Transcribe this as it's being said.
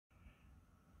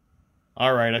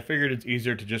Alright, I figured it's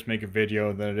easier to just make a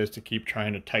video than it is to keep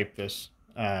trying to type this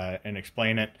and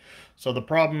explain it. So the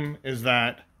problem is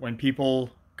that when people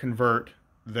convert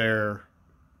their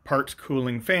parts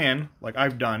cooling fan, like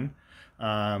I've done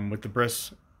with the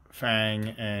Briss, Fang,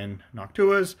 and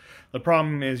Noctuas, the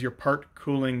problem is your part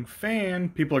cooling fan,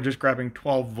 people are just grabbing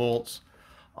 12 volts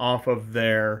off of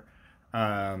their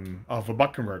off a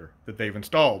buck converter that they've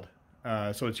installed.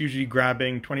 So it's usually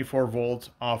grabbing 24 volts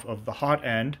off of the hot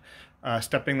end,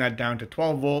 stepping that down to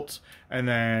 12 volts, and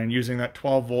then using that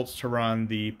 12 volts to run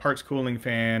the parts cooling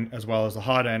fan, as well as the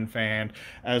hot end fan,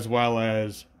 as well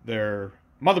as their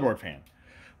motherboard fan.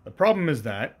 The problem is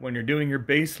that when you're doing your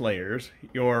base layers,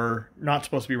 you're not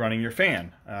supposed to be running your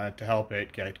fan to help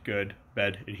it get good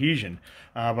bed adhesion.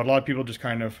 But a lot of people just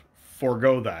kind of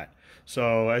forego that.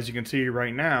 So as you can see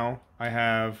right now, I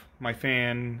have my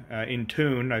fan in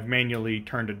tune. I've manually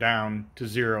turned it down to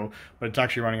 0, but it's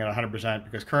actually running at 100%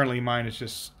 because currently mine is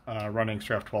just running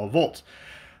straight off 12 volts.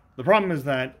 The problem is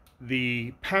that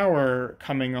the power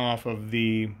coming off of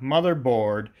the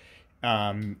motherboard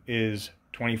is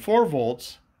 24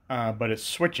 volts, but it's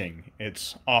switching.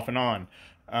 It's off and on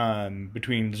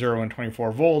between 0 and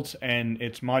 24 volts, and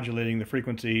it's modulating the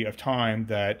frequency of time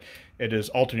that it is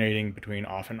alternating between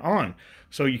off and on.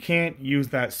 So you can't use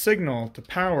that signal to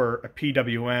power a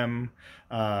PWM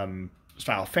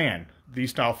style fan.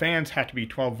 These style fans have to be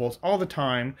 12 volts all the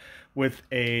time with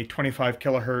a 25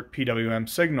 kilohertz PWM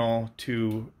signal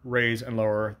to raise and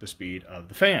lower the speed of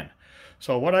the fan.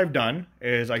 So what I've done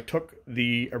is I took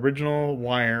the original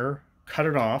wire, cut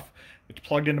it off, it's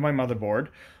plugged into my motherboard.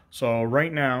 So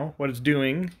right now what it's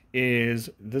doing is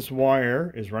this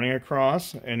wire is running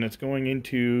across and it's going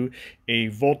into a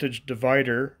voltage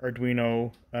divider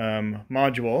Arduino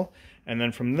module, and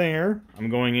then from there I'm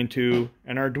going into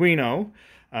an Arduino,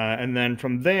 and then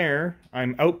from there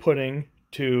I'm outputting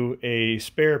to a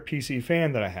spare PC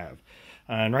fan that I have.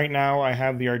 And right now I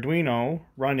have the Arduino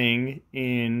running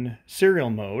in serial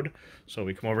mode. So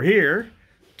we come over here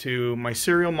to my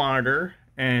serial monitor,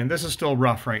 and this is still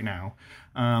rough right now.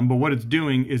 But what it's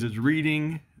doing is it's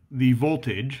reading the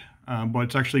voltage, but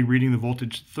it's actually reading the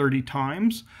voltage 30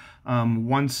 times.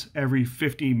 Once every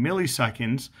 50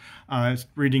 milliseconds. It's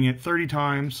reading it 30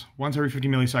 times, once every 50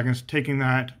 milliseconds, taking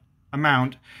that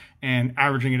amount and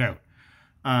averaging it out.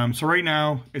 So right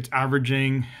now it's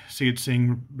averaging, see, it's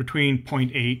saying between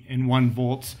 0.8 and 1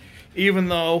 volts, even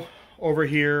though over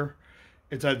here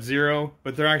it's at 0,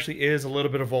 but there actually is a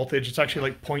little bit of voltage. It's actually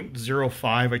like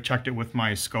 0.05. I checked it with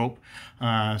my scope.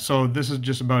 So this is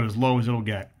just about as low as it'll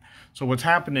get. So what's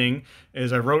happening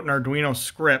is I wrote an Arduino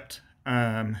script,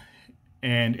 and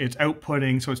it's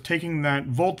outputting, so it's taking that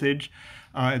voltage,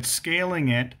 it's scaling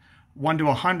it 1 to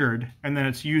 100, and then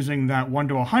it's using that 1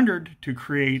 to 100 to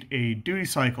create a duty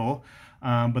cycle.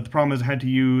 But the problem is I had to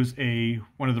use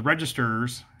one of the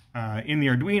registers in the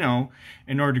Arduino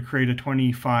in order to create a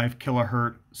 25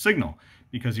 kilohertz signal,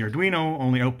 because the Arduino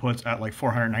only outputs at like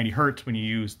 490 hertz when you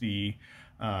use the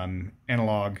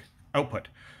analog output.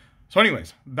 So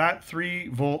anyways, that 3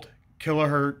 volt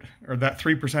kilohertz, or that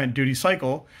 3% duty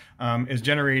cycle, is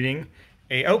generating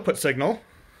a output signal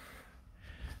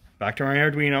back to my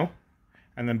Arduino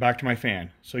and then back to my fan.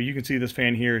 So you can see this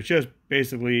fan here is just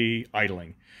basically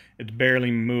idling. It's barely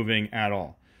moving at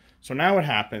all. So now what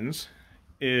happens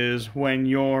is when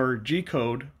your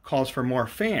G-code calls for more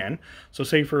fan, so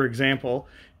say for example,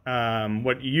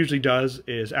 what it usually does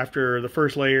is after the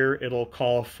first layer, it'll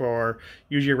call for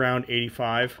usually around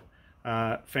 85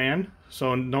 fan.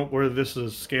 So note where this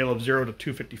is a scale of 0 to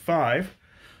 255.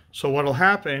 So what'll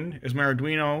happen is my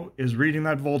Arduino is reading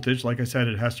that voltage. Like I said,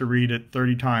 it has to read it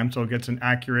 30 times, so it gets an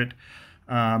accurate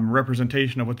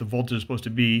representation of what the voltage is supposed to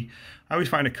be. I always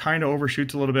find it kind of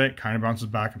overshoots a little bit, kind of bounces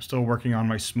back. I'm still working on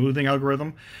my smoothing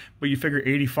algorithm, but you figure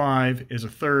 85 is a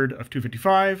third of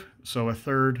 255, so a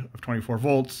third of 24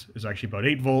 volts is actually about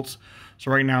 8 volts.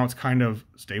 So right now it's kind of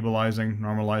stabilizing,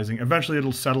 normalizing. Eventually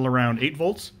it'll settle around 8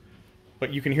 volts,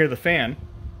 but you can hear the fan.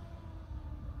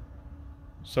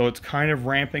 So it's kind of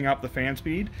ramping up the fan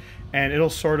speed, and it'll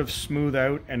sort of smooth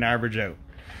out and average out.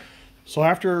 So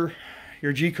after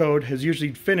your G-code has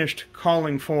usually finished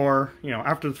calling for,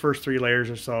 after the first 3 layers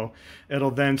or so,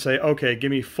 it'll then say, okay, give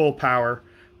me full power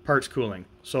parts cooling.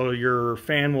 So your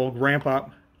fan will ramp up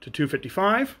to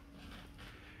 255.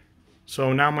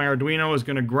 So now my Arduino is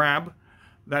going to grab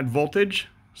that voltage.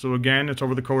 So again, it's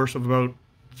over the course of about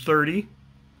 30.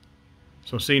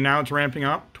 So see, now it's ramping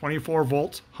up, 24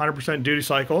 volts, 100% duty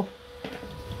cycle.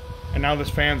 And now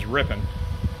this fan's ripping.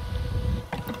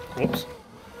 Whoops.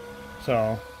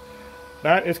 So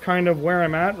that is kind of where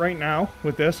I'm at right now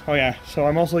with this. Oh yeah, so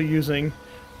I'm also using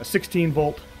a 16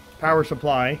 volt power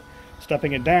supply,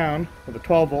 stepping it down with a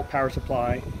 12 volt power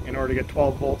supply in order to get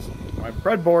 12 volts to my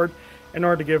breadboard in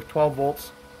order to give 12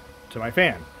 volts to my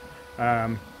fan.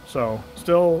 So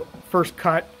still first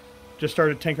cut, just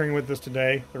started tinkering with this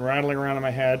today, been rattling around in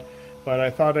my head, but I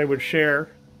thought I would share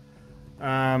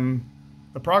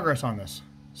the progress on this.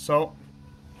 So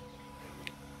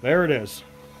there it is.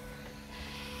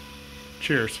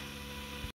 Cheers.